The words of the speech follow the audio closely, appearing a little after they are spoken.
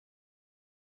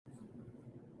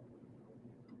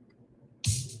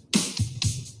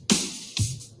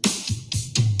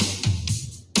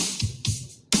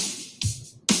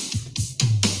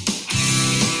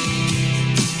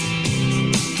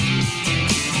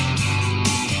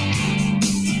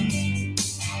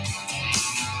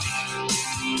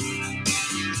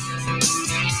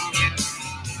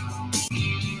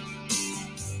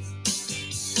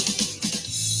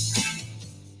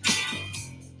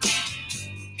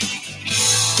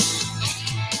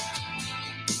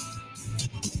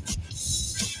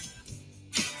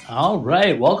All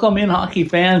right. Welcome in, hockey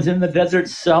fans in the desert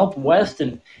Southwest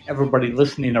and everybody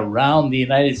listening around the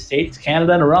United States,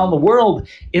 Canada, and around the world.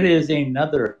 It is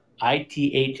another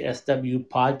ITHSW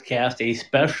podcast, a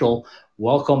special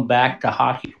welcome back to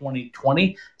Hockey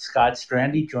 2020. Scott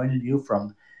Strandy joining you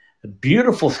from the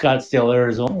beautiful Scottsdale,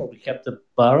 Arizona. We kept it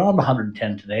around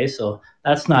 110 today, so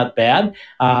that's not bad.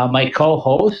 My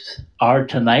co-hosts are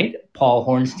tonight Paul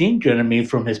Hornstein, joining me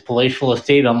from his palatial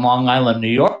estate on Long Island, New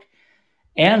York,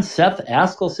 and Seth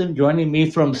Askelson joining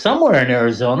me from somewhere in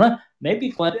Arizona, maybe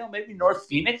Glendale, maybe North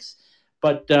Phoenix.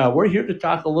 But we're here to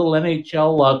talk a little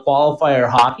NHL qualifier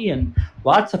hockey and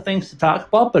lots of things to talk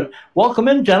about. But welcome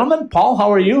in, gentlemen. Paul, how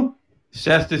are you?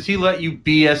 Seth, does he let you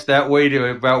BS that way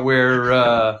about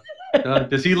where?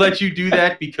 Does he let you do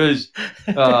that? Because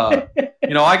I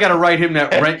got to write him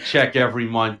that rent check every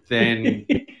month, and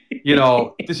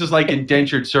this is like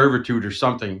indentured servitude or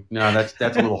something. No, that's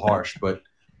a little harsh, but.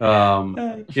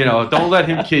 Don't let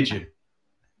him kid you.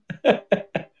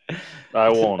 I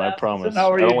won't. I promise.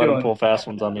 I don't let him pull fast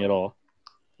ones on me at all.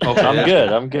 Okay.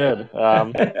 I'm good.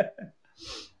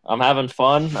 I'm having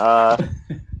fun.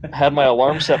 Had my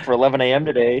alarm set for 11 a.m.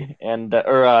 today, and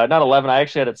not 11. I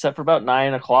actually had it set for about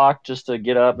 9 o'clock just to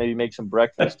get up, maybe make some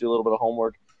breakfast, do a little bit of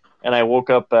homework. And I woke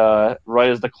up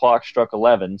right as the clock struck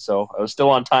 11, so I was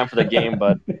still on time for the game,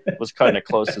 but was cutting it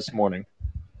close this morning.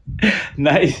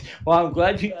 Nice. Well, I'm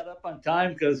glad you got up on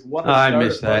time because what I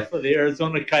missed that for the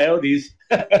Arizona Coyotes.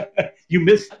 You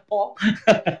missed that, Paul?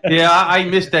 Yeah, I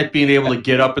missed that, being able to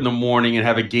get up in the morning and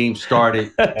have a game start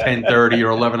at 10:30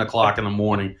 or 11 o'clock in the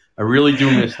morning. I really do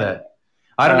miss that.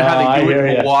 I don't know how they do it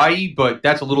in Hawaii, but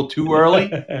that's a little too early.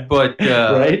 But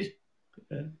right?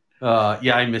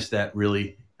 Yeah, I miss that.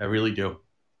 Really, I really do.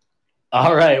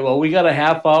 All right. Well, we got a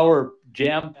half hour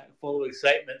jam full of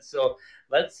excitement, so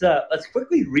let's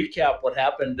quickly recap what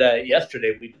happened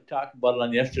yesterday. We did talk about it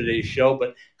on yesterday's show, but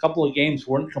a couple of games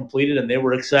weren't completed, and they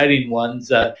were exciting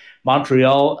ones.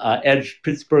 Montreal edged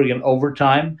Pittsburgh in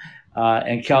overtime,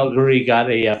 and Calgary got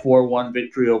a 4-1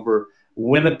 victory over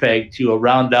Winnipeg to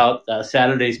round out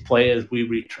Saturday's play as we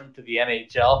return to the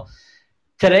NHL.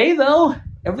 Today, though,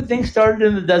 everything started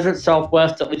in the desert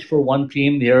Southwest, at least for one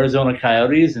team, the Arizona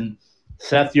Coyotes. And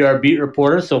Seth, you're our beat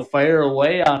reporter, so fire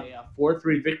away on a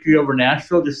 4-3 victory over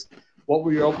Nashville. Just what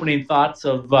were your opening thoughts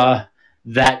of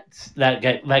that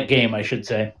game, I should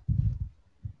say?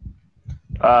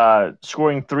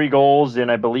 Scoring 3 goals in,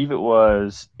 I believe it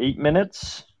was 8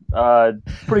 minutes.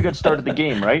 Pretty good start of the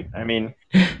game, right? I mean,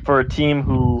 for a team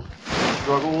who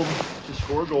struggled to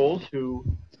score goals, who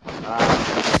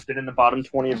been in the bottom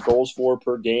 20 of goals for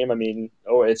per game. I mean,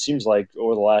 it seems like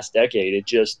over the last decade, it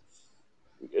just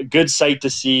a good sight to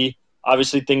see.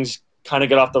 Obviously, things kind of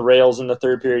got off the rails in the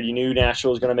third period. You knew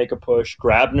Nashville was going to make a push.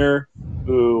 Grabner,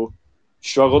 who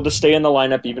struggled to stay in the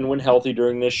lineup even when healthy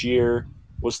during this year,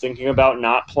 was thinking about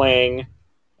not playing,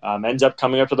 ends up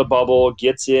coming up to the bubble,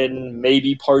 gets in,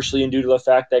 maybe partially due to the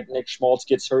fact that Nick Schmaltz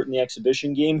gets hurt in the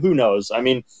exhibition game. Who knows? I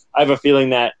mean, I have a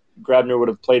feeling that Grabner would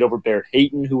have played over Barrett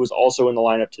Hayton, who was also in the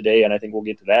lineup today, and I think we'll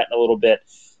get to that in a little bit.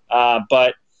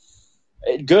 But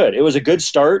good. It was a good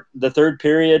start. The third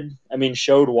period, I mean,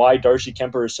 showed why Darcy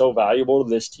Kemper is so valuable to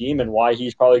this team and why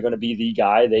he's probably going to be the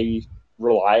guy they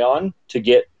rely on to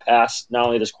get past not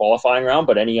only this qualifying round,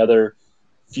 but any other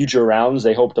future rounds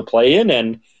they hope to play in.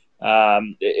 And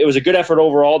it was a good effort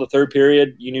overall. The third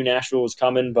period, you knew Nashville was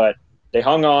coming, but they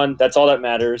hung on. That's all that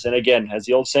matters. And again, as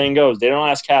the old saying goes, they don't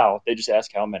ask how, they just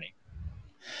ask how many.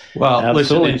 Well,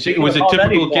 absolutely. Listen, it was a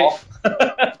typical game.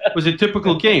 It was a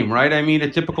typical game, right? I mean, a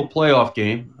typical playoff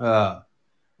game.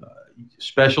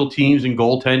 Special teams and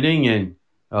goaltending, and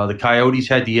the Coyotes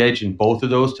had the edge in both of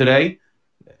those today,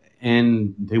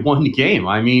 and they won the game.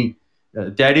 I mean,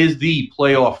 that is the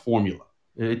playoff formula.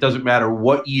 It doesn't matter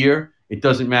what year. It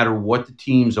doesn't matter what the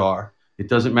teams are. It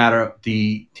doesn't matter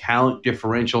the talent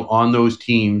differential on those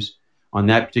teams on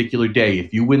that particular day.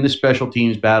 If you win the special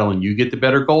teams battle and you get the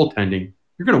better goaltending,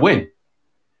 you're going to win.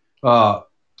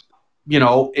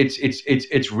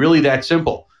 It's really that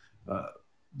simple.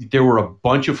 There were a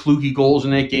bunch of fluky goals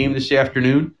in that game this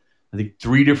afternoon. I think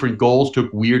 3 different goals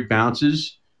took weird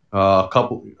bounces. I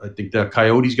think the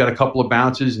Coyotes got a couple of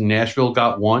bounces and Nashville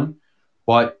got one.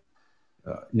 But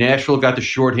Nashville got the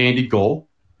shorthanded goal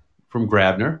from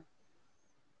Grabner.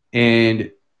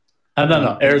 And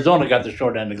no. Arizona got the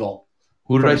shorthanded goal.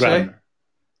 Who did I say?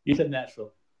 You said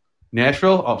Nashville.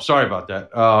 Nashville? Oh, sorry about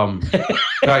that.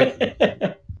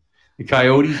 The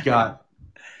Coyotes got.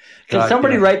 Can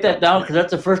somebody write that down? Because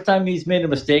that's the first time he's made a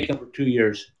mistake in 2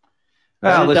 years.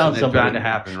 Well, listen, it's bound to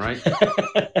happen, right?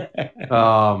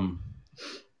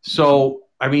 So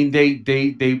I mean, they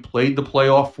played the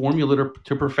playoff formula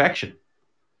to perfection.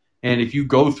 And if you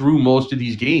go through most of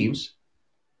these games,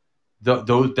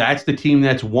 that's the team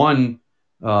that's won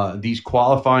these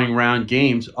qualifying round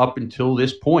games up until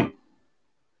this point.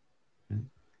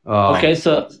 Okay,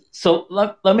 so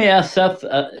let me ask Seth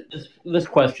this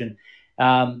question.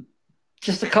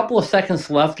 Just a couple of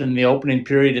seconds left in the opening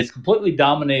period. It's completely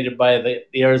dominated by the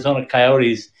Arizona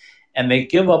Coyotes, and they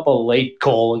give up a late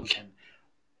goal again.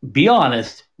 Be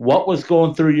honest, what was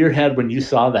going through your head when you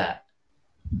saw that?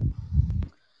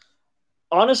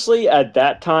 Honestly, at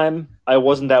that time, I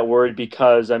wasn't that worried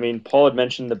because, I mean, Paul had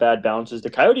mentioned the bad bounces.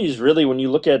 The Coyotes really, when you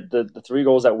look at the 3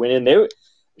 goals that went in,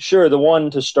 the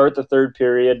one to start the third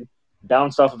period,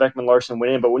 bounced off of Ekman-Larsson,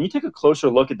 went in. But when you take a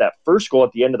closer look at that first goal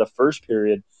at the end of the first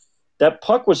period, that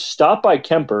puck was stopped by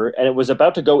Kemper, and it was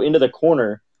about to go into the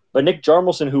corner. But Nick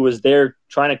Jarmelson, who was there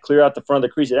trying to clear out the front of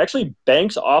the crease, it actually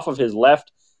banks off of his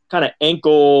left kind of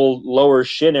ankle, lower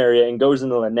shin area and goes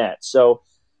into the net. So,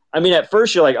 I mean, at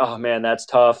first you're like, oh, man, that's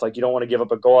tough. Like, you don't want to give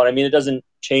up a goal. And I mean, it doesn't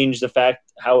change the fact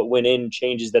how it went in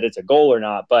changes that it's a goal or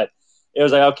not. But it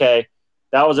was like, okay,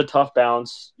 that was a tough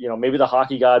bounce. You know, maybe the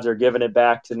hockey gods are giving it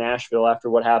back to Nashville after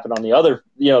what happened on the other,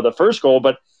 the first goal.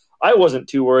 But I wasn't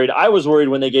too worried. I was worried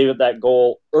when they gave up that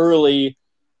goal early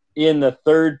in the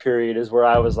third period is where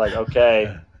I was like,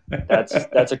 okay,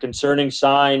 that's a concerning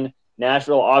sign.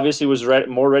 Nashville obviously was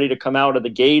more ready to come out of the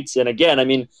gates. And again, I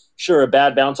mean, sure, a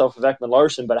bad bounce off of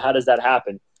Ekman-Larsson, but how does that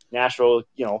happen? Nashville,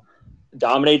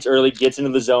 dominates early, gets into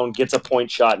the zone, gets a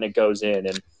point shot, and it goes in.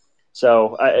 And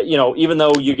so, even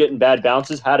though you're getting bad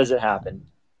bounces, how does it happen?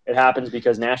 It happens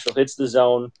because Nashville hits the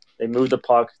zone, they move the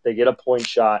puck, they get a point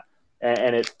shot,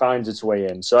 and it finds its way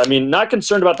in. So, I mean, not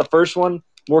concerned about the first one,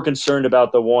 more concerned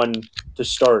about the one to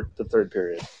start the third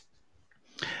period.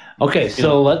 Okay,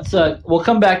 so we'll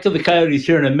come back to the Coyotes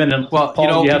here in a minute. Well,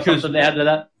 Paul, do you have something to add to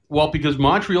that? Well, because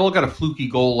Montreal got a fluky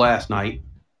goal last night,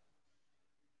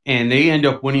 and they end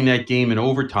up winning that game in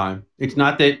overtime. It's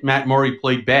not that Matt Murray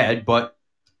played bad, but,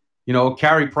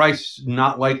 Carey Price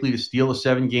not likely to steal a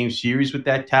 7-game series with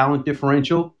that talent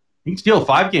differential. He can steal a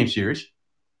 5-game series.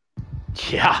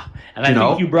 Yeah, and I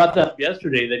think you brought that up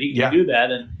yesterday that he can do that,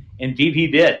 and indeed he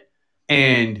did.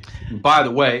 And by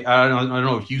the way, I don't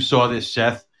know if you saw this,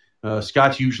 Seth.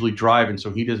 Scott's usually driving,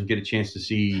 so he doesn't get a chance to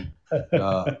see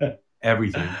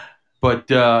everything. But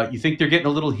you think they're getting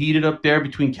a little heated up there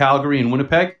between Calgary and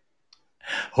Winnipeg?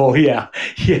 Oh, yeah.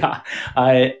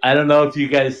 I don't know if you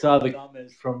guys saw the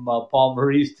comments from Paul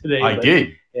Maurice today. I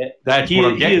did. That's what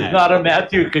I'm getting at. He is not a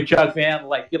Matthew Tkachuk fan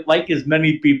like as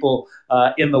many people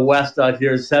in the West out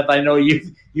here. Seth, I know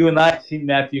you and I have seen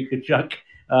Matthew Tkachuk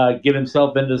get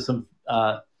himself into some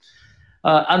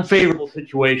unfavorable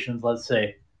situations, let's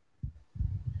say.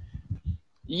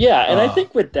 Yeah, and I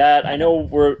think with that, I know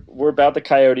we're about the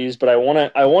Coyotes, but I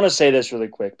want to say this really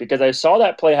quick because I saw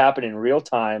that play happen in real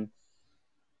time,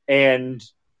 and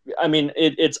I mean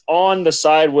it's on the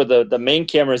side where the main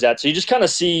camera is at, so you just kind of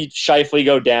see Scheifele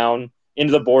go down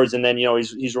into the boards, and then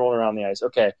he's rolling around the ice.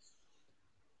 Okay,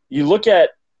 you look at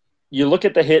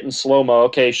the hit in slow mo.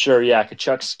 Okay, sure, yeah,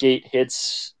 Tkachuk's skate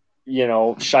hits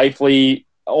Scheifele,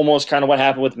 almost kind of what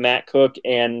happened with Matt Cook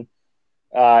and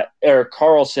Erik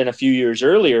Karlsson a few years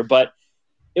earlier, but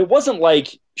it wasn't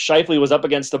like Scheifele was up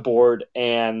against the board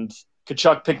and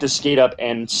Tkachuk picked his skate up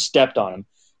and stepped on him.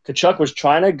 Tkachuk was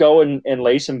trying to go and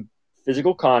lay some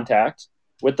physical contact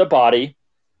with the body.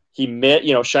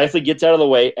 Scheifele gets out of the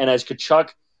way, and as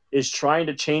Tkachuk is trying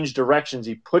to change directions,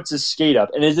 he puts his skate up.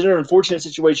 And is it an unfortunate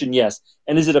situation? Yes.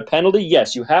 And is it a penalty?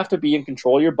 Yes. You have to be in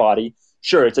control of your body.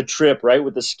 Sure, it's a trip, right,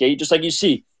 with the skate, just like you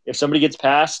see. If somebody gets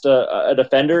past a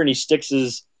defender and he sticks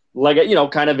his leg,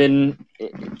 kind of in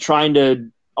trying to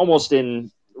almost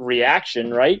in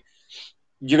reaction, right?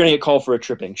 You're going to get called for a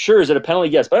tripping. Sure, is it a penalty?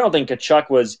 Yes, but I don't think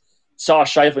Tkachuk saw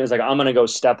Scheifele and was like, I'm going to go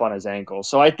step on his ankle.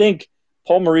 So I think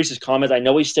Paul Maurice's comments, I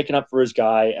know he's sticking up for his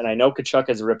guy, and I know Tkachuk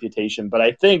has a reputation, but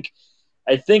I think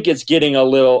it's getting a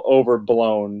little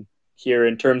overblown here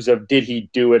in terms of did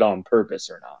he do it on purpose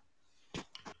or not?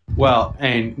 Well,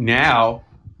 and now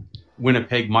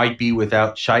Winnipeg might be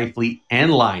without Scheifele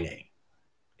and Laine.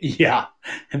 Yeah,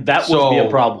 and that would be a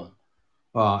problem.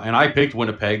 And I picked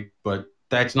Winnipeg, but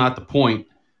that's not the point.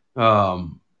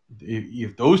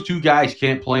 If those two guys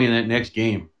can't play in that next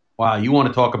game, wow, you want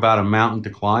to talk about a mountain to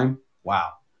climb?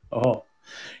 Wow. Oh,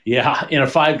 yeah, in a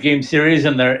 5-game series,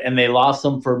 and they lost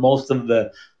them for most of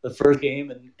the first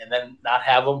game, and then not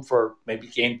have them for maybe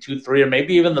game 2, 3, or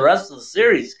maybe even the rest of the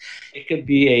series. It could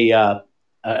be a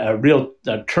real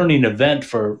turning event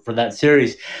for that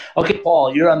series. Okay,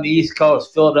 Paul, you're on the East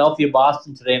Coast. Philadelphia,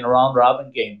 Boston today in a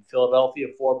round-robin game. Philadelphia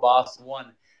 4, Boston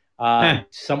 1.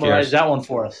 Summarize that one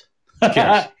for us. Who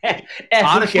cares?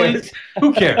 Honestly,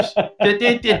 who cares?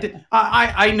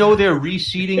 I know they're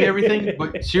reseeding everything,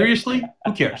 but seriously,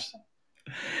 who cares?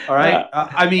 All right.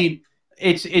 I mean,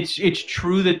 it's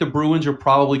true that the Bruins are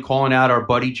probably calling out our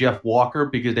buddy Jeff Walker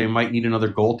because they might need another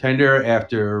goaltender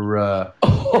after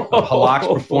Halak's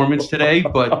performance today.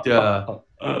 But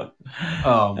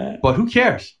who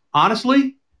cares?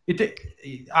 Honestly,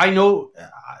 I know.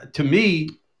 To me,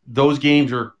 those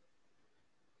games are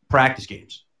practice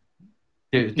games.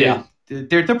 They're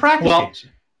practice games.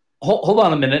 Hold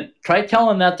on a minute. Try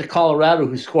telling that to Colorado,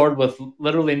 who scored with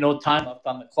literally no time left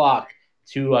on the clock,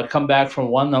 to come back from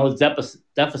 1-0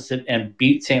 deficit and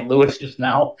beat St. Louis just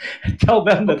now. Tell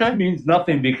them that means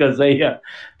nothing because they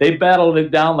battled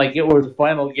it down like it was the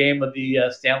final game of the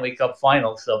Stanley Cup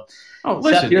final. So,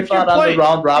 listen, Seth, your thought on the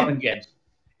round robin games?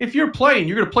 If you're playing,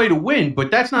 you're going to play to win,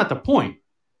 but that's not the point.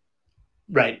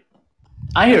 Right.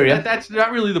 I hear you. That's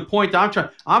not really the point.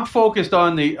 I'm focused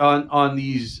on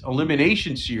these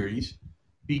elimination series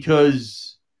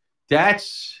because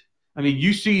that's. I mean,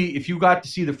 you see, if you got to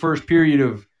see the first period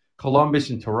of Columbus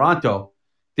and Toronto,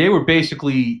 they were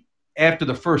basically after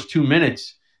the first 2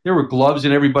 minutes, there were gloves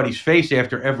in everybody's face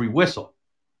after every whistle.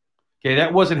 Okay,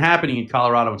 that wasn't happening in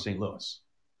Colorado and St. Louis.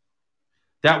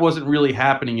 That wasn't really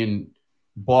happening in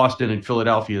Boston and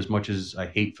Philadelphia, as much as I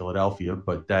hate Philadelphia,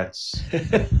 but that's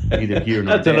neither here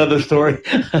nor that's there. Another story.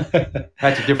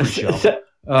 That's a different show.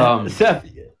 Seth,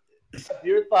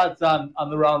 your thoughts on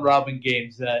the round robin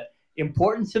games?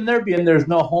 Importance in there, being there's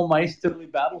no home ice to really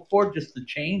battle for, just the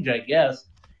change, I guess,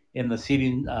 in the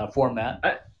seeding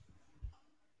format.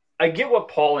 I get what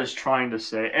Paul is trying to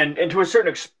say, and to a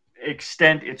certain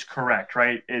extent, it's correct,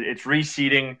 right? It's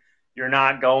reseeding. You're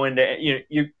not going to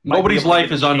nobody's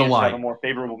life is on the line. Have a more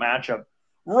favorable matchup,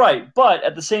 right? But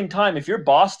at the same time, if you're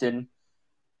Boston,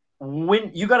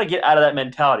 you got to get out of that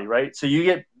mentality, right? So you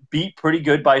get beat pretty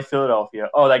good by Philadelphia.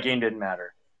 Oh, that game didn't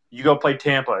matter. You go play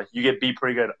Tampa, you get beat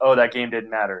pretty good. Oh, that game didn't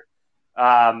matter.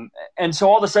 And so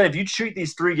all of a sudden, if you treat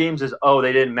these 3 games as, oh,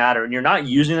 they didn't matter, and you're not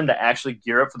using them to actually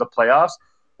gear up for the playoffs,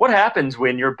 what happens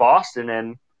when you're Boston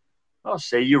and,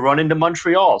 say you run into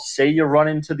Montreal, say you run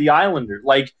into the Islanders?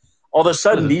 Like, all of a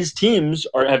sudden, these teams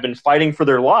have been fighting for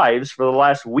their lives for the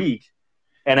last week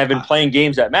and have been playing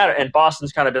games that matter. And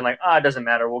Boston's kind of been like, it doesn't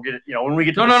matter. We'll get it. When we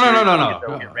get to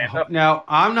we'll get ramped up. Now,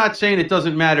 I'm not saying it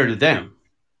doesn't matter to them.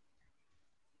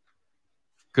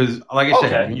 Because, like I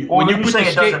said,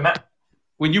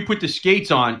 when you put the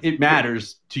skates on, it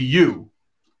matters to you.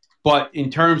 But in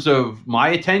terms of my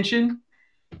attention,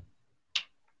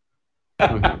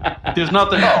 there's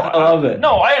nothing. I love it.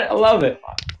 No, I love it.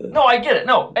 No, I get it.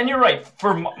 No, and you're right.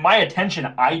 For my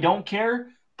attention, I don't care.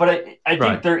 But I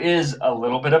think there is a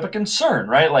little bit of a concern,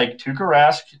 right? Like Tuukka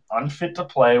Rask, unfit to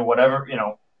play, whatever.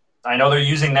 I know they're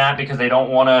using that because they don't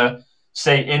want to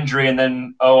say injury and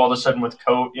then, all of a sudden with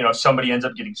somebody ends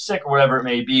up getting sick or whatever it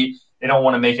may be. They don't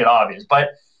want to make it obvious.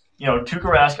 But, Tuukka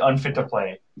Rask, unfit to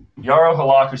play. Jaro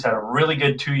Halak, who's had a really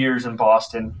good 2 years in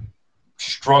Boston,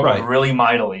 struggled really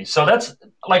mightily. So that's,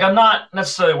 I'm not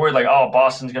necessarily worried,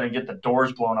 Boston's going to get the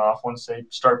doors blown off once they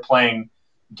start playing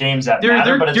games that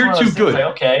matter. But it's they're too good.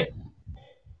 Okay.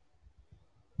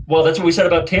 Well, that's what we said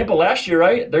about Tampa last year,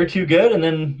 right? They're too good, and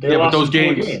then they lost those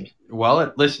games.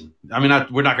 Well, listen, I mean,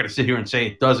 we're not going to sit here and say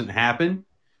it doesn't happen,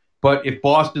 but if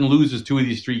Boston loses 2 of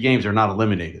these 3 games, they're not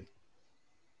eliminated.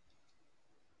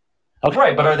 Okay.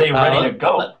 Right, but are they ready to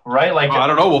go? Right? I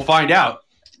don't know. We'll find out.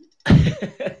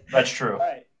 That's true. All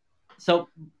right. So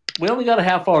we only got a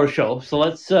half-hour show, so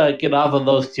let's get off of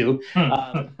those 2.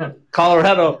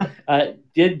 Colorado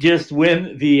did just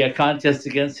win the contest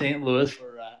against St. Louis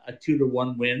for a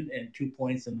 2-1 win and 2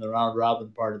 points in the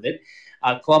round-robin part of it.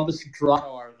 Columbus and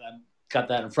Toronto got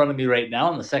that in front of me right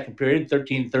now in the second period,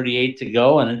 13:38 to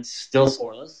go, and it's still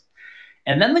scoreless.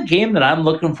 And then the game that I'm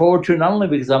looking forward to, not only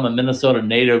because I'm a Minnesota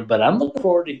native, but I'm looking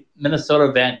forward to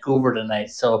Minnesota-Vancouver tonight.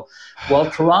 So while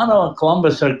Toronto and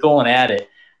Columbus are going at it,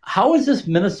 how is this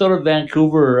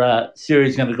Minnesota-Vancouver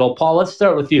series going to go? Paul, let's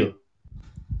start with you.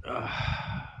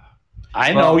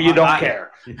 I know you don't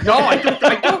care. No, I don't.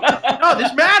 No,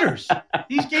 this matters.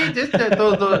 These games,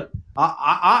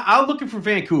 I'm looking for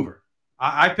Vancouver.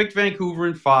 I picked Vancouver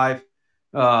in 5.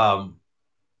 I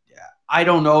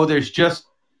don't know. There's just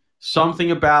something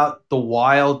about the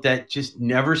Wild that just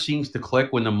never seems to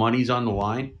click when the money's on the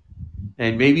line.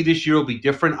 And maybe this year will be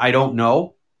different. I don't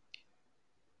know.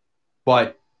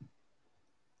 But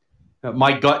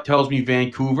my gut tells me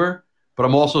Vancouver. But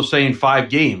I'm also saying 5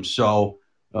 games. So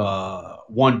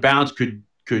one bounce could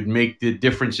make the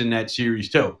difference in that series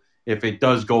too, if it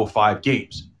does go 5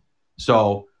 games.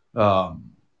 So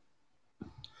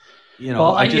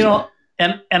Well,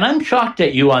 and I'm shocked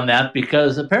at you on that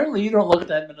because apparently you don't look at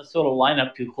that Minnesota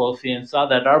lineup too closely and saw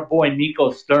that our boy Nico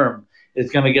Sturm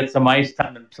is going to get some ice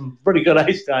time and some pretty good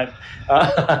ice time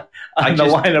on the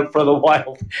lineup for the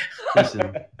Wild.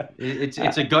 Listen,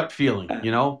 it's a gut feeling,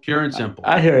 pure and simple.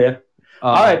 I hear you.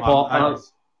 All right, Paul.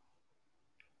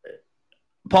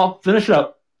 Paul, finish it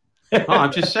up. No,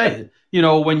 I'm just saying,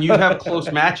 when you have close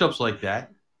matchups like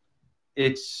that,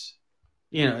 it's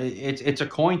a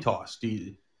coin toss.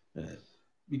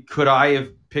 Could I have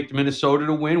picked Minnesota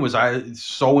to win? Was I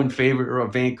so in favor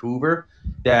of Vancouver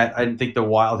that I didn't think the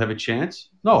Wild have a chance?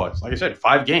 No, it's like I said,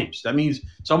 5 games. That means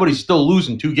somebody's still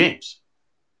losing 2 games.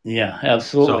 Yeah,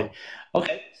 absolutely. So,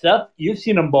 okay, Seth, you've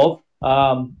seen them both.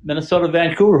 Minnesota,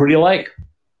 Vancouver. Who do you like?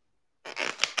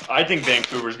 I think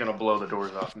Vancouver's going to blow the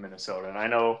doors off of Minnesota. And I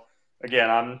know, again,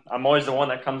 I'm always the one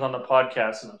that comes on the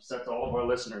podcast and upsets all of our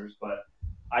listeners, but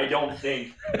I don't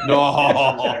think no.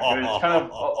 It's kind of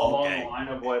along the line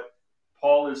of what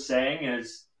Paul is saying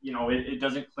is, it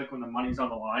doesn't click when the money's on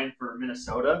the line for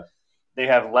Minnesota. They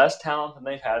have less talent than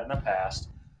they've had in the past.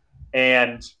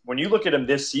 And when you look at them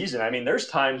this season, I mean, there's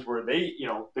times where the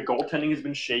goaltending has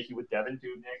been shaky with Devin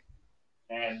Dubnyk,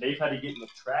 and they've had to get in the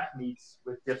track meets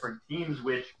with different teams,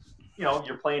 which,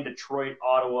 you're playing Detroit,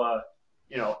 Ottawa,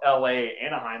 LA,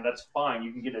 Anaheim, that's fine.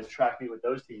 You can get a track meet with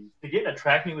those teams. To get in a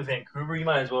track meet with Vancouver, you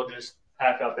might as well just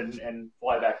pack up and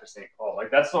fly back to St. Paul.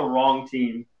 Like, that's the wrong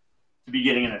team to be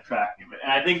getting in a track meet with.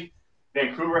 And I think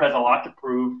Vancouver has a lot to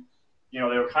prove. They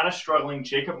were kind of struggling.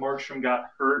 Jacob Markstrom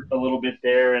got hurt a little bit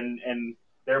there, and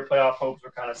their playoff hopes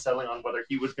were kind of settling on whether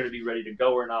he was going to be ready to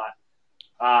go or not.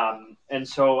 And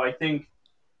so I think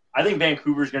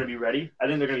Vancouver's going to be ready. I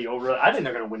think they're going to be over. I think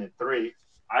they're going to win in 3.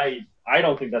 I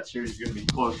don't think that series is going to be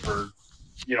close for,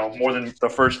 more than the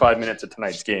first 5 minutes of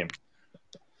tonight's game.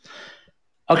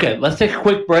 Okay, let's take a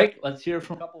quick break. Let's hear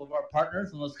from a couple of our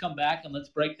partners, and let's come back and let's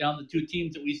break down the 2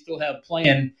 teams that we still have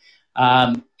playing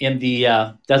in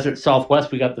the Desert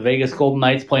Southwest. We got the Vegas Golden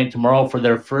Knights playing tomorrow for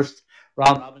their first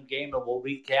round-robin game, and we'll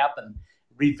recap and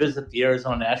revisit the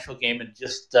Arizona Nashville game in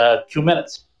just 2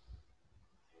 minutes.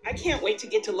 I can't wait to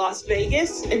get to Las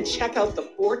Vegas and check out the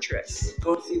Fortress.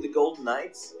 Go to see the Golden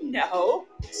Knights? No,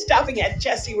 stopping at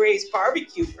Jesse Ray's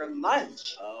Barbecue for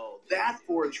lunch. Oh, that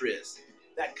Fortress.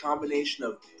 That combination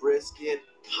of brisket,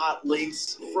 hot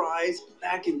links, fries,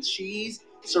 mac and cheese,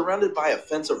 surrounded by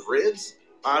offensive ribs?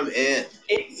 I'm in.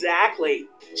 Exactly.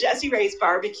 Jesse Ray's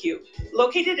Barbecue,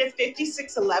 located at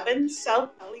 5611 South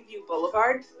Valley View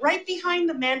Boulevard, right behind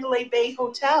the Mandalay Bay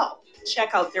Hotel.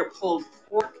 Check out their pulled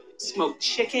pork, smoked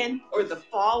chicken, or the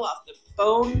fall off the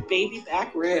bone baby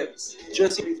back ribs.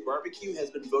 Jesse Ray's Barbecue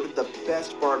has been voted the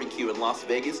best barbecue in Las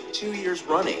Vegas 2 years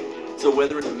running. So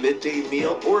whether it's a midday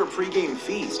meal or a pregame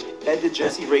feast, head to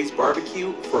Jesse Ray's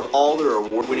Barbecue for all their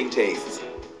award-winning tastes.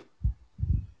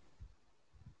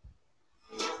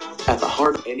 At the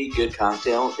heart of any good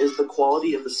cocktail is the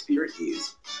quality of the spirit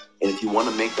used. And if you want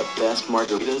to make the best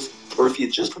margaritas, or if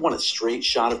you just want a straight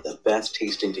shot of the best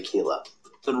tasting tequila,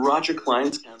 then Roger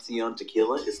Klein's Cancion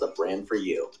Tequila is the brand for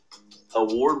you.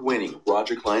 Award-winning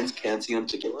Roger Klein's Cancion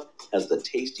Tequila has the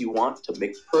taste you want to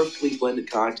make perfectly blended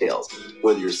cocktails,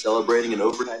 whether you're celebrating an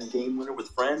overtime game winner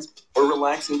with friends or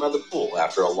relaxing by the pool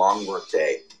after a long work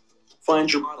day.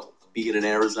 Find your bottle, be it in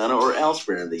Arizona or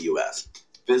elsewhere in the U.S.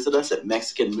 Visit us at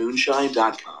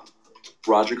MexicanMoonshine.com.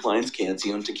 Roger Klein's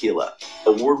Cancion Tequila,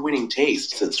 award-winning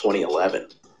taste since 2011.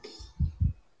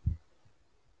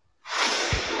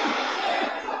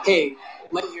 Hey,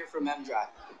 Mike here from M-Drive.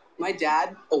 My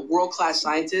dad, a world-class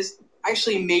scientist,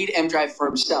 actually made M-Drive for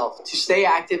himself to stay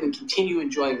active and continue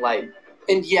enjoying life.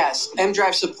 And yes,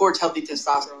 M-Drive supports healthy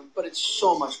testosterone, but it's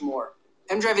so much more.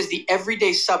 M-Drive is the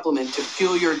everyday supplement to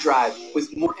fuel your drive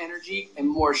with more energy and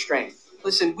more strength.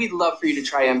 Listen, we'd love for you to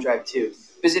try M-Drive too.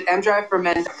 Visit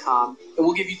mdriveformen.com and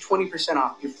we'll give you 20%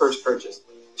 off your first purchase.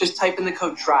 Just type in the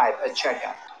code DRIVE at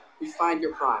checkout. Refine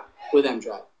your prime with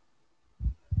M-Drive.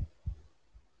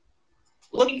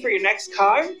 Looking for your next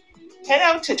car? Head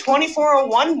out to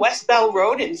 2401 West Bell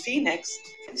Road in Phoenix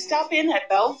and stop in at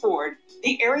Bell Ford,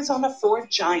 the Arizona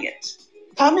Ford giant.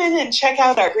 Come in and check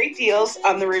out our great deals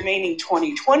on the remaining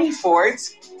 2020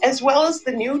 Fords, as well as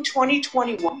the new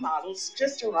 2021 models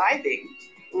just arriving,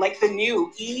 like the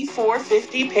new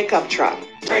E450 pickup truck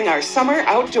during our summer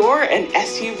outdoor and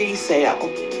SUV sale.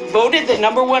 Voted the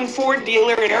 #1 Ford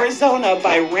dealer in Arizona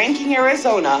by Ranking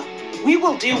Arizona, we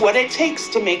will do what it takes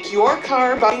to make your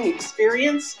car buying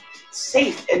experience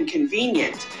safe and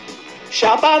convenient.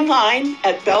 Shop online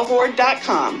at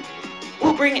bellford.com.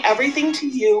 We'll bring everything to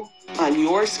you on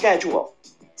your schedule.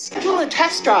 Schedule a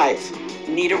test drive.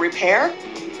 Need a repair?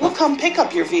 We'll come pick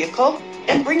up your vehicle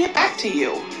and bring it back to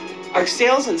you. Our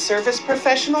sales and service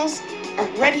professionals are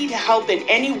ready to help in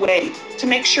any way to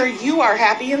make sure you are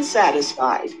happy and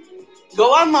satisfied.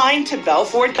 Go online to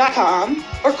Belford.com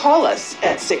or call us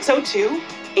at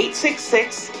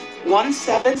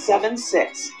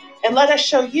 602-866-1776 and let us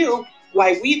show you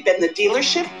why we've been the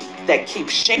dealership that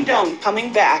keeps Shane Doan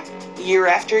coming back year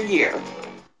after year.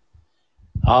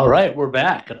 All right, we're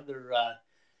back. Another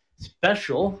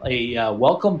special, a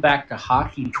Welcome Back to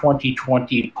Hockey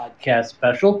 2020 podcast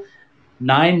special.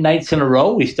 9 nights in a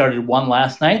row. We started one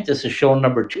last night. This is show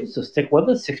number 2, so stick with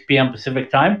us, 6 p.m. Pacific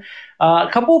time. A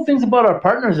couple of things about our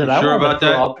partners that I want to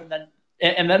throw out.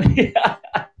 And then yeah,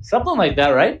 something like that,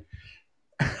 right?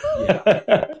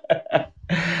 Yeah.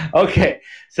 Okay,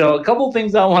 so a couple of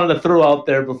things I wanted to throw out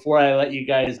there before I let you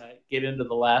guys get into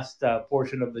the last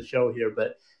portion of the show here.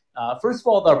 But first of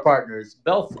all, our partners,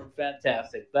 Belford,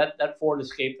 fantastic. That Ford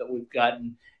Escape that we've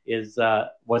gotten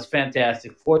was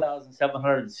fantastic.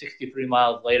 4,763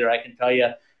 miles later, I can tell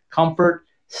you, comfort,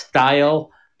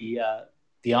 style,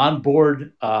 the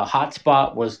onboard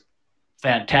hotspot was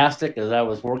fantastic as I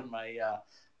was working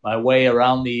my way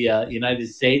around the United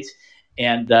States,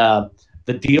 and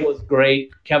the deal was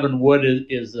great. Kevin Wood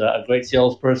is a great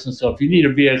salesperson, so if you need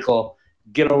a vehicle,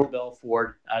 get over to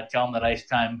Belford. Tell them that Ice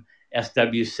Time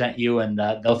SW sent you, and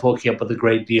they'll hook you up with a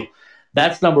great deal.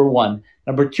 That's number one.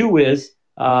 Number two is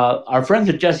our friends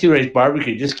at Jesse Ray's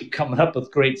Barbecue just keep coming up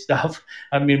with great stuff.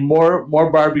 I mean, more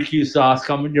barbecue sauce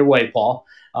coming your way, Paul.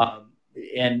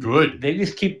 And good. They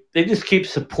just keep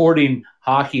supporting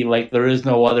hockey like there is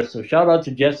no other. So shout out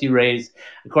to Jesse Ray's.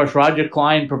 Of course, Roger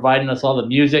Klein providing us all the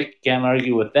music. Can't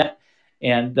argue with that.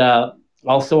 And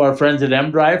also our friends at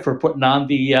M-Drive for putting on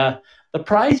the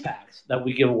prize packs that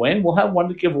we give away. And we'll have one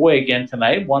to give away again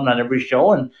tonight, one on every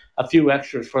show, and a few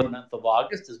extras for the month of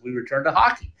August as we return to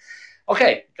hockey.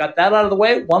 Okay, got that out of the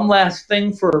way. One last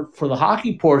thing for the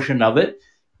hockey portion of it.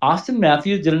 Austin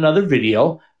Matthews did another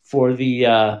video for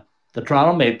the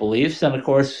Toronto Maple Leafs. And, of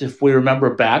course, if we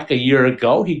remember back a year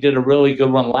ago, he did a really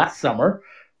good one last summer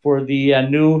for the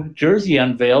new jersey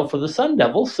unveil for the Sun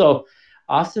Devils. So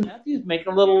Austin Matthews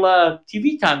making a little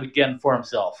TV time again for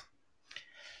himself.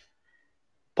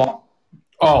 Paul?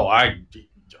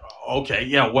 Okay.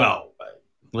 Yeah, well,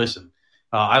 listen,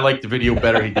 I like the video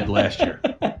better he did last year.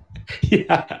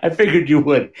 Yeah, I figured you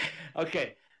would.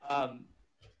 Okay.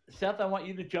 Seth, I want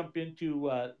you to jump into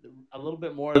a little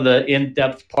bit more of the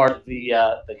in-depth part of the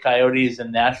Coyotes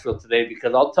in Nashville today,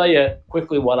 because I'll tell you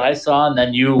quickly what I saw, and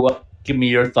then you give me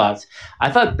your thoughts.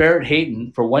 I thought Barrett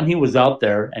Hayton, for when he was out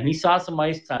there, and he saw some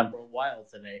ice time for a while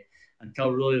today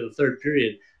until really the third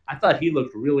period, I thought he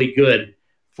looked really good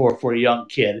for a young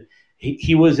kid.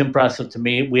 He was impressive to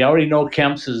me. We already know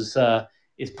Kemps is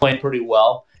playing pretty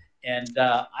well, and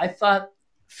I thought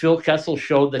Phil Kessel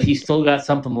showed that he still got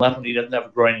something left and he doesn't have a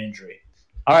groin injury.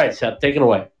 All right, Seth, take it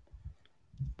away.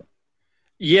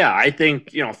 Yeah, I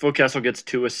think, Phil Kessel gets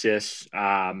 2 assists.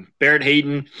 Barrett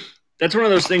Hayton, that's one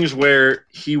of those things where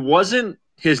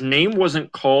his name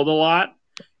wasn't called a lot.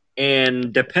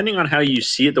 And depending on how you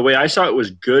see it, the way I saw it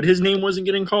was good his name wasn't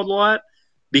getting called a lot,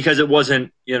 because it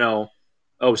wasn't,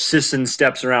 Sisson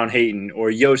steps around Hayton or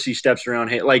Yossi steps around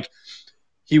Hayton. Like,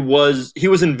 he was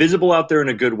invisible out there in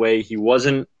a good way. He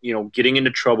wasn't, getting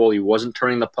into trouble. He wasn't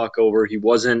turning the puck over. He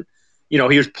wasn't, he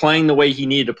was playing the way he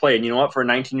needed to play. And you know what? For a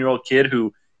 19-year-old kid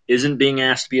who isn't being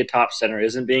asked to be a top center,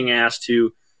 isn't being asked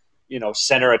to,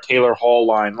 center a Taylor Hall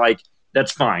line, like,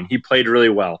 that's fine. He played really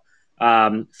well.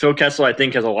 Phil Kessel, I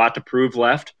think, has a lot to prove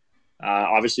left.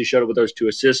 Obviously showed it with those 2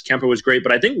 assists. Kemper was great.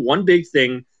 But I think one big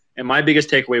thing, and my biggest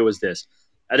takeaway was this.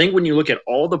 I think when you look at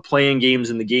all the playing games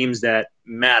and the games that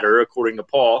matter, according to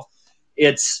Paul,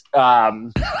 it's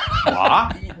the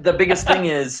biggest thing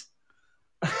is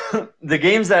the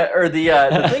games that, or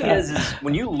the thing is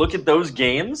when you look at those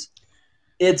games,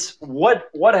 it's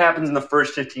what happens in the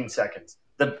first 15 seconds.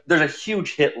 There's a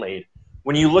huge hit laid.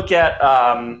 When you look at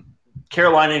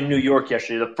Carolina and New York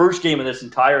yesterday, the first game of this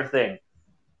entire thing,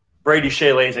 Brady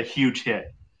Shea lays a huge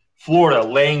hit. Florida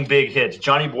laying big hits.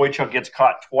 Johnny Boychuk gets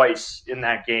caught twice in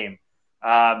that game.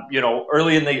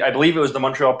 Early in I believe it was the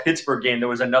Montreal-Pittsburgh game, there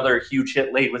was another huge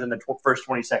hit late within the first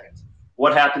 20 seconds.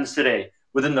 What happens today?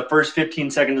 Within the first 15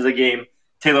 seconds of the game,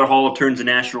 Taylor Hall turns a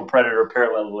Nashville Predator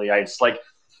parallel ice. Like,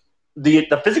 the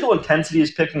physical intensity is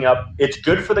picking up. It's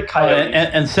good for the Coyotes.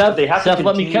 And Seth,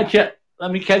 let me catch you. Let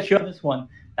me catch you on this one.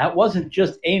 That wasn't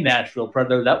just a Nashville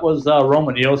Predator. That was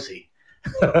Roman Josi.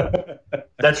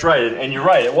 That's right, and you're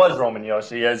right. It was Roman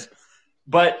Josi.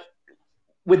 But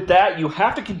with that, you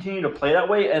have to continue to play that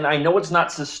way. And I know it's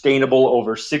not sustainable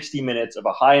over 60 minutes of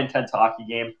a high-intense hockey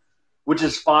game, which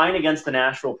is fine against the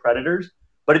Nashville Predators.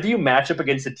 But if you match up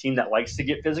against a team that likes to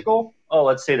get physical,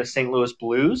 let's say the St. Louis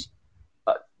Blues,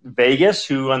 Vegas,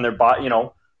 who on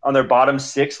their bottom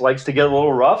six likes to get a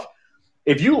little rough.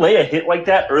 If you lay a hit like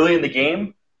that early in the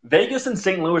game, Vegas and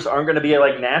St. Louis aren't going to be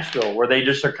like Nashville, where they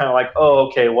just are kind of like, oh,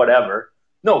 okay, whatever.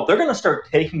 No, they're going to start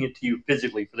taking it to you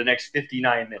physically for the next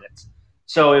 59 minutes.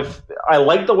 So if I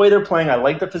like the way they're playing, I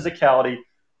like the physicality,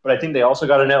 but I think they also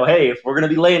got to know, hey, if we're going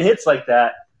to be laying hits like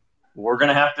that, we're going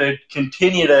to have to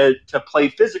continue to play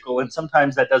physical, and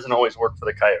sometimes that doesn't always work for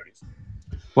the Coyotes.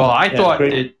 Well, I thought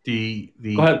great.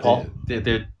 that Go ahead, Paul.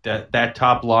 That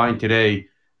top line today,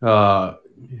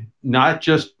 not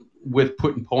just with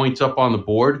putting points up on the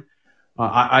board,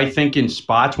 I think in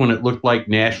spots when it looked like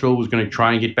Nashville was going to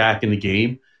try and get back in the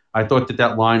game, I thought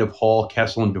that line of Hall,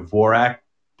 Kessel, and Dvorak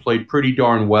played pretty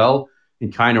darn well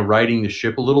in kind of righting the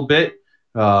ship a little bit.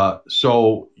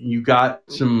 So you got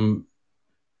some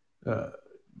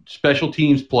special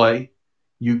teams play.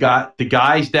 You got the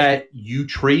guys that you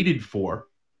traded for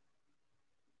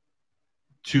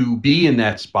to be in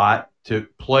that spot to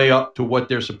play up to what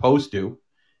they're supposed to.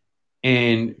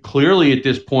 And clearly at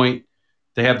this point,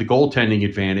 they have the goaltending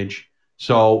advantage.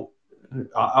 So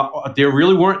there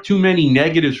really weren't too many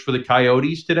negatives for the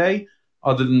Coyotes today,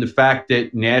 other than the fact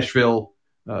that Nashville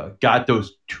got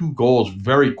those 2 goals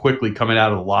very quickly coming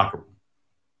out of the locker room.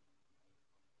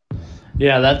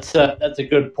 Yeah, that's a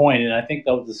good point, and I think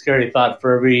that was a scary thought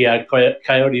for every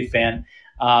Coyote fan.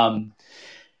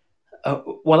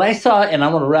 What I saw, and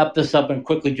I'm going to wrap this up and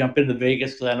quickly jump into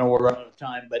Vegas because I know we're running out of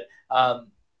time, but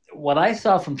what I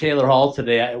saw from Taylor Hall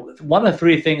today, one of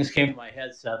 3 things came to my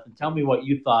head, Seth, and tell me what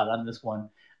you thought on this one.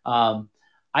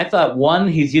 I thought, one,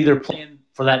 he's either playing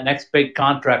for that next big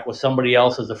contract with somebody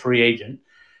else as a free agent.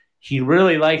 He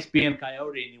really likes being a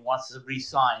Coyote and he wants to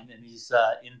re-sign and he's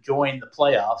enjoying the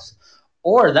playoffs.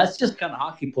 Or that's just kind of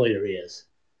hockey player he is.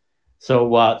 So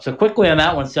quickly on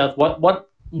that one, Seth, what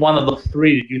one of those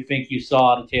 3 did you think you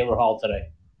saw out of Taylor Hall today?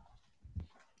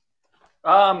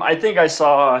 I think I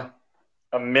saw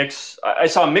a mix. I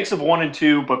saw a mix of 1 and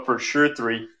 2, but for sure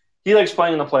 3. He likes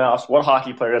playing in the playoffs. What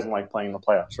hockey player doesn't like playing in the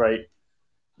playoffs, right?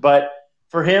 But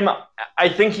for him, I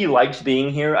think he likes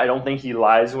being here. I don't think he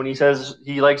lies when he says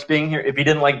he likes being here. If he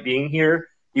didn't like being here,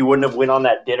 he wouldn't have went on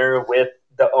that dinner with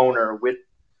the owner, with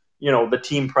the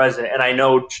team president. And I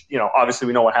know, obviously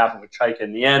we know what happened with Chaika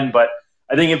in the end, but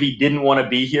I think if he didn't want to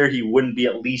be here, he wouldn't be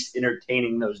at least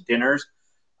entertaining those dinners.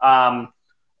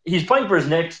 He's playing for his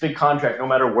next big contract, no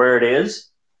matter where it is.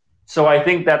 So I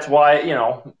think that's why,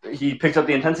 he picks up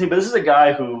the intensity. But this is a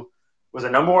guy who was a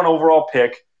number 1 overall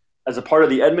pick as a part of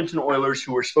the Edmonton Oilers,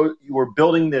 who were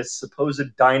building this supposed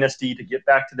dynasty to get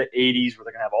back to the 80s, where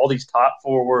they're going to have all these top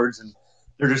forwards and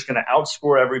they're just going to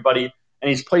outscore everybody. And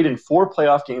he's played in 4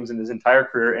 playoff games in his entire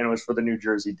career, and it was for the New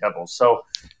Jersey Devils. So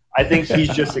I think he's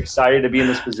just excited to be in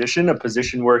this position, a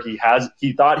position where he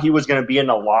thought he was going to be in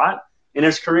a lot in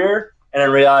his career, and in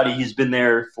reality, he's been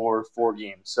there for 4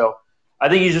 games. So I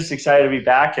think he's just excited to be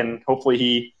back, and hopefully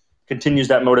he continues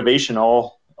that motivation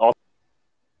all.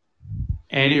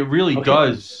 And it really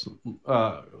does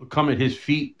come at his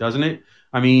feet, doesn't it?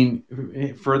 I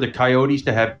mean, for the Coyotes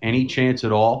to have any chance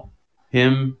at all,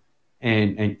 him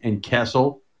and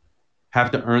Kessel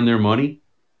have to earn their money.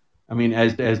 I mean,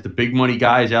 as the big money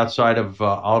guys outside of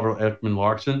Oliver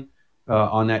Ekman-Larsson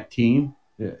on that team,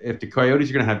 if the Coyotes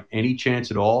are going to have any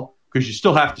chance at all, because you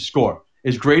still have to score.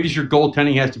 As great as your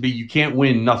goaltending has to be, you can't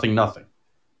win 0-0.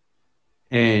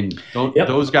 And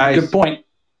those guys, good point.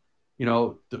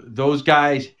 Those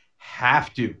guys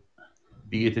have to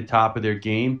be at the top of their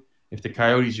game if the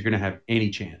Coyotes are going to have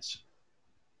any chance.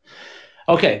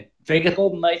 Okay, Vegas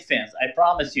Golden Knights fans, I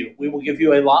promise you, we will give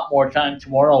you a lot more time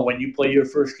tomorrow when you play your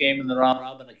first game in the round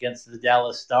robin against the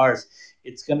Dallas Stars.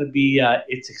 It's going to be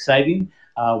it's exciting.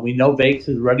 We know Vegas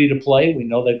is ready to play. We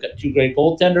know they've got 2 great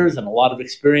goaltenders and a lot of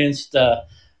experienced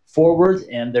forwards,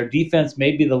 and their defense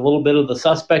may be the little bit of the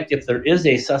suspect if there is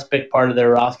a suspect part of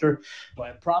their roster. So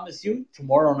I promise you,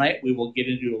 tomorrow night we will get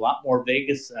into a lot more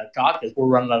Vegas talk as we're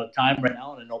running out of time right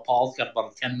now, and I know Paul's got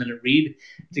about a 10-minute read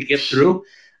to get through.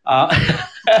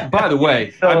 By the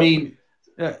way, I mean,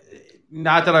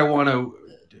 not that I want to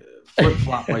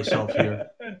flip-flop myself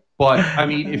here, but, I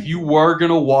mean, if you were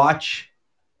going to watch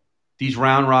these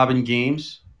round-robin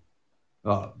games,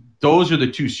 those are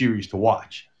the 2 series to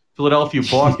watch. Philadelphia,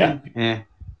 Boston, and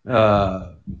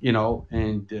the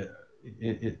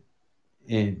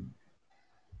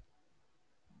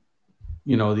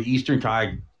Eastern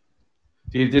Tide.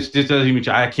 This doesn't even.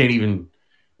 I can't even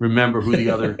remember who the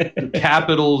other the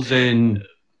Capitals and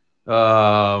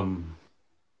whoever.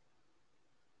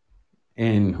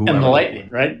 And the Lightning,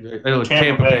 right?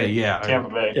 Tampa Bay, yeah. Tampa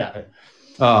Bay. Yeah.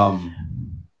 Those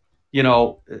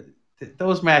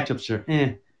matchups are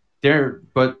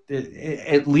but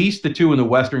at least the two in the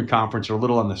Western Conference are a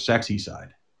little on the sexy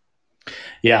side.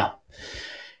 Yeah.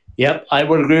 Yep, I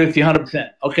would agree with you 100%.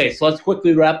 Okay, so let's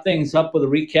quickly wrap things up with a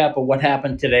recap of what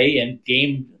happened today in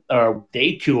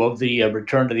day 2 of the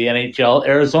return to the NHL.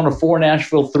 Arizona 4,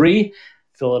 Nashville 3,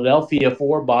 Philadelphia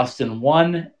 4, Boston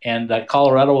 1, and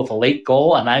Colorado with a late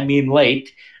goal, and I mean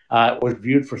late. It was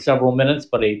viewed for several minutes,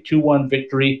 but a 2-1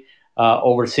 victory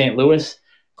over St. Louis.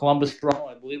 Columbus, Toronto,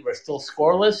 I believe, are still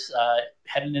scoreless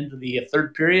heading into the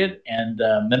third period, and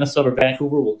Minnesota,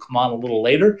 Vancouver will come on a little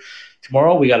later.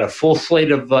 Tomorrow, we got a full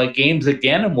slate of games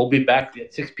again, and we'll be back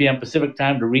at 6 p.m. Pacific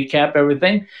time to recap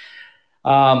everything.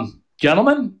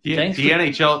 Gentlemen, thanks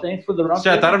for the round.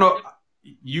 Seth, I don't know.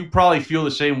 You probably feel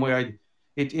the same way.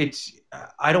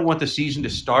 I don't want the season to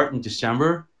start in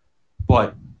December,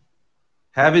 but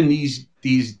having these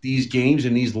games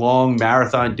and these long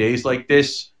marathon days like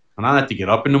this, and I don't have to get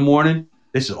up in the morning,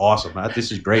 this is awesome. This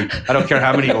is great. I don't care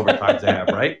how many overtimes they have,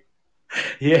 right?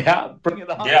 Yeah, bring it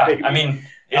on. Yeah, baby. I mean,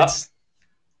 it's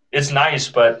nice,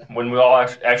 but when we all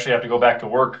actually have to go back to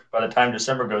work by the time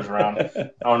December goes around,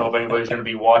 I don't know if anybody's going to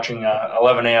be watching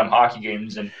 11 a.m. hockey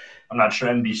games, and I'm not sure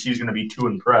NBC is going to be too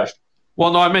impressed.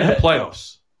 Well, no, I meant the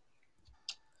playoffs.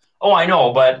 Oh, I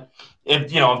know, but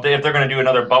if they're going to do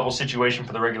another bubble situation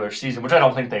for the regular season, which I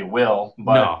don't think they will,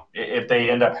 but if they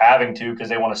end up having to because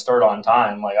they want to start on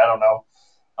time, like I don't know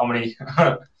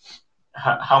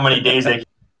how many days they.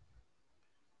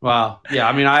 Well, yeah,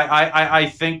 I mean, I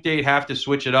think they'd have to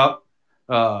switch it up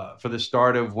for the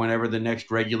start of whenever the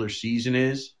next regular season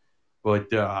is. But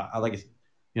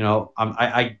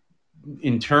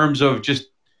in terms of just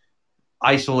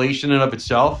isolation in of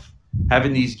itself,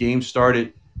 having these games start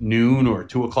at noon or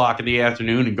 2:00 in the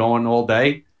afternoon and going all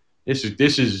day, this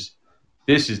is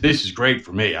great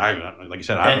for me. Like I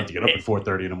said, I have to get up at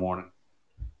 4:30 in the morning.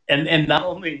 And not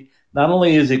only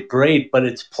is it great, but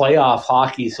it's playoff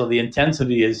hockey, so the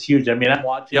intensity is huge. I mean, I'm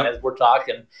watching as we're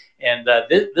talking, and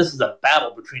this is a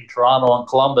battle between Toronto and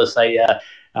Columbus. I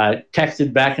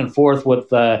texted back and forth with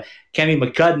Kenny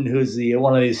McCudden, who's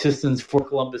one of the assistants for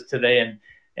Columbus today,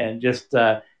 and just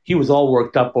he was all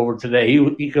worked up over today.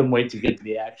 He couldn't wait to get to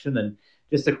the action. And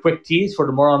just a quick tease for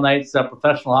tomorrow night's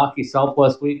Professional Hockey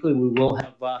Southwest Weekly. We will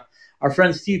have our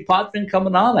friend Steve Potvin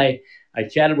coming on. I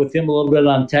chatted with him a little bit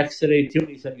on text today, too.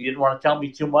 He said he didn't want to tell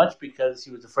me too much because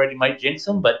he was afraid he might jinx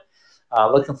him, but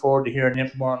looking forward to hearing him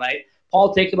tomorrow night.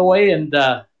 Paul, take it away, and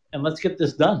let's get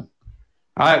this done.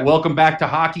 All right, welcome back to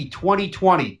Hockey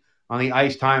 2020 on the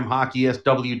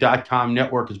IcetimeHockeySW.com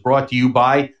network is brought to you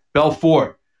by Bell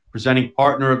Ford, presenting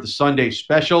partner of the Sunday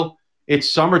Special. It's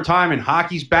summertime and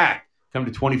hockey's back. Come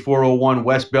to 2401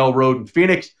 West Bell Road in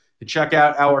Phoenix to check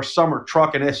out our summer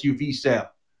truck and SUV sale.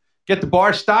 Get the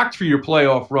bar stocked for your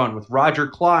playoff run with Roger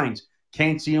Klein's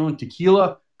Cancion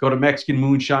Tequila. Go to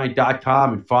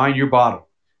MexicanMoonshine.com and find your bottle.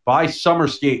 Buy summer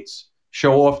skates.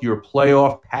 Show off your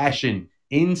playoff passion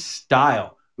in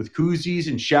style with koozies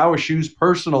and shower shoes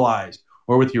personalized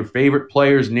or with your favorite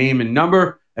player's name and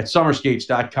number at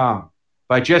summerskates.com.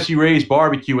 By Jesse Ray's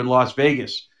Barbecue in Las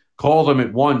Vegas. Call them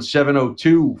at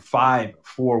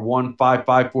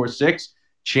 1-702-541-5546.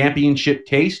 Championship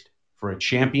taste for a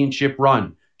championship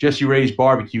run.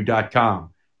 JesseRaysBarbecue.com.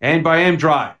 And by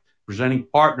M-Drive, presenting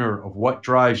partner of What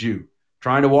Drives You.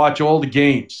 Trying to watch all the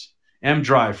games.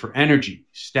 M-Drive for energy,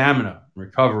 stamina, and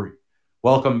recovery.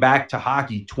 Welcome back to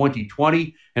Hockey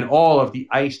 2020, and all of the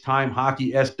Ice Time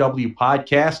Hockey SW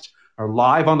podcasts are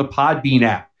live on the Podbean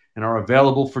app and are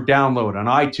available for download on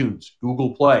iTunes,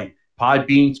 Google Play,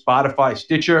 Podbean, Spotify,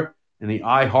 Stitcher, and the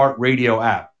iHeartRadio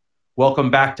app.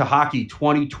 Welcome back to Hockey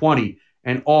 2020,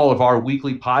 and all of our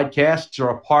weekly podcasts are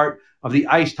a part of the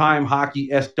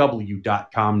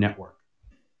IcetimeHockeySW.com network.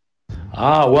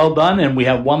 Well done, and we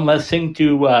have one last thing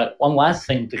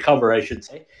to cover, I should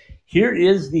say. Here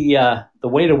is the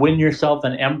way to win yourself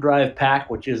an M-Drive pack,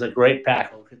 which is a great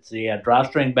pack. It's the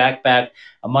drawstring backpack,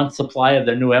 a month's supply of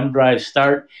their new M-Drive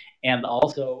Start, and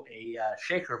also a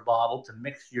shaker bottle to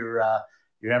mix your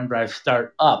M-Drive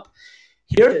Start up.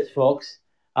 Here it is, folks.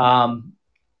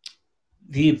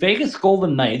 The Vegas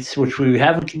Golden Knights, which we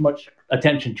haven't too much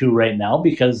attention to right now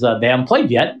because they haven't played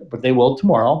yet, but they will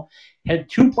tomorrow, had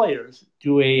two players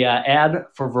do a ad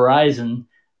for Verizon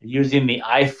using the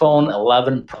iPhone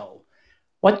 11 Pro.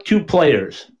 What two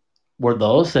players were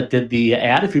those that did the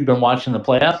ad? If you've been watching the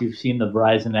playoffs, you've seen the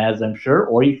Verizon ads, I'm sure,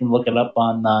 or you can look it up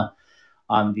on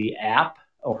the app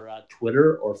or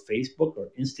Twitter or Facebook or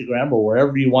Instagram or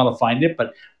wherever you want to find it.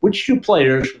 But which two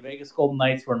players, the Vegas Golden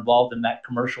Knights, were involved in that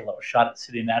commercial that was shot at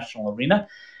City National Arena?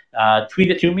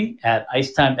 tweet it to me at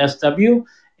IceTimeSW,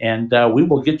 and we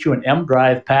will get you an M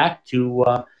Drive pack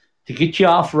to get you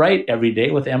off right every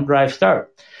day with M Drive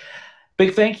Start.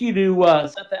 Big thank you to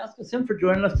Seth Askelson for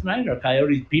joining us tonight, our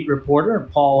Coyotes beat reporter,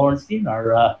 and Paul Ornstein,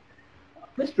 our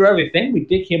Mr. Everything. We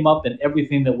dig him up in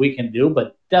everything that we can do,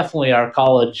 but definitely our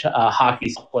college hockey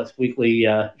Southwest Weekly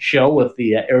show with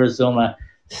the Arizona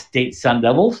State Sun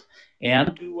Devils.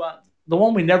 And to, the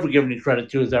one we never give any credit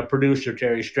to is our producer,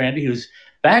 Terry Strandy, who's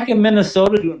back in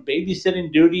Minnesota doing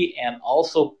babysitting duty and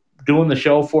also doing the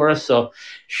show for us. So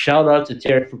shout out to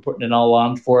Terry for putting it all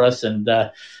on for us. And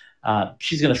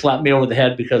she's going to slap me over the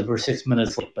head because we're 6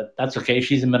 minutes late, but that's okay.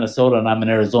 She's in Minnesota and I'm in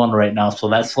Arizona right now, so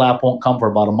that slap won't come for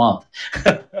about a month.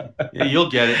 Yeah, you'll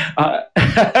get it.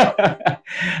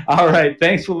 All right.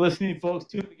 Thanks for listening, folks.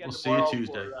 Tune in again we'll see you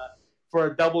Tuesday for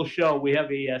a double show. We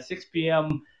have a 6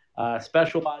 p.m.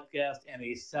 Special podcast and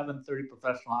a 7:30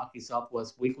 Professional Hockey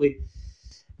Southwest Weekly.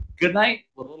 Good night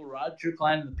with little Roger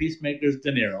Klein and the Peacemakers,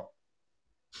 De Niro.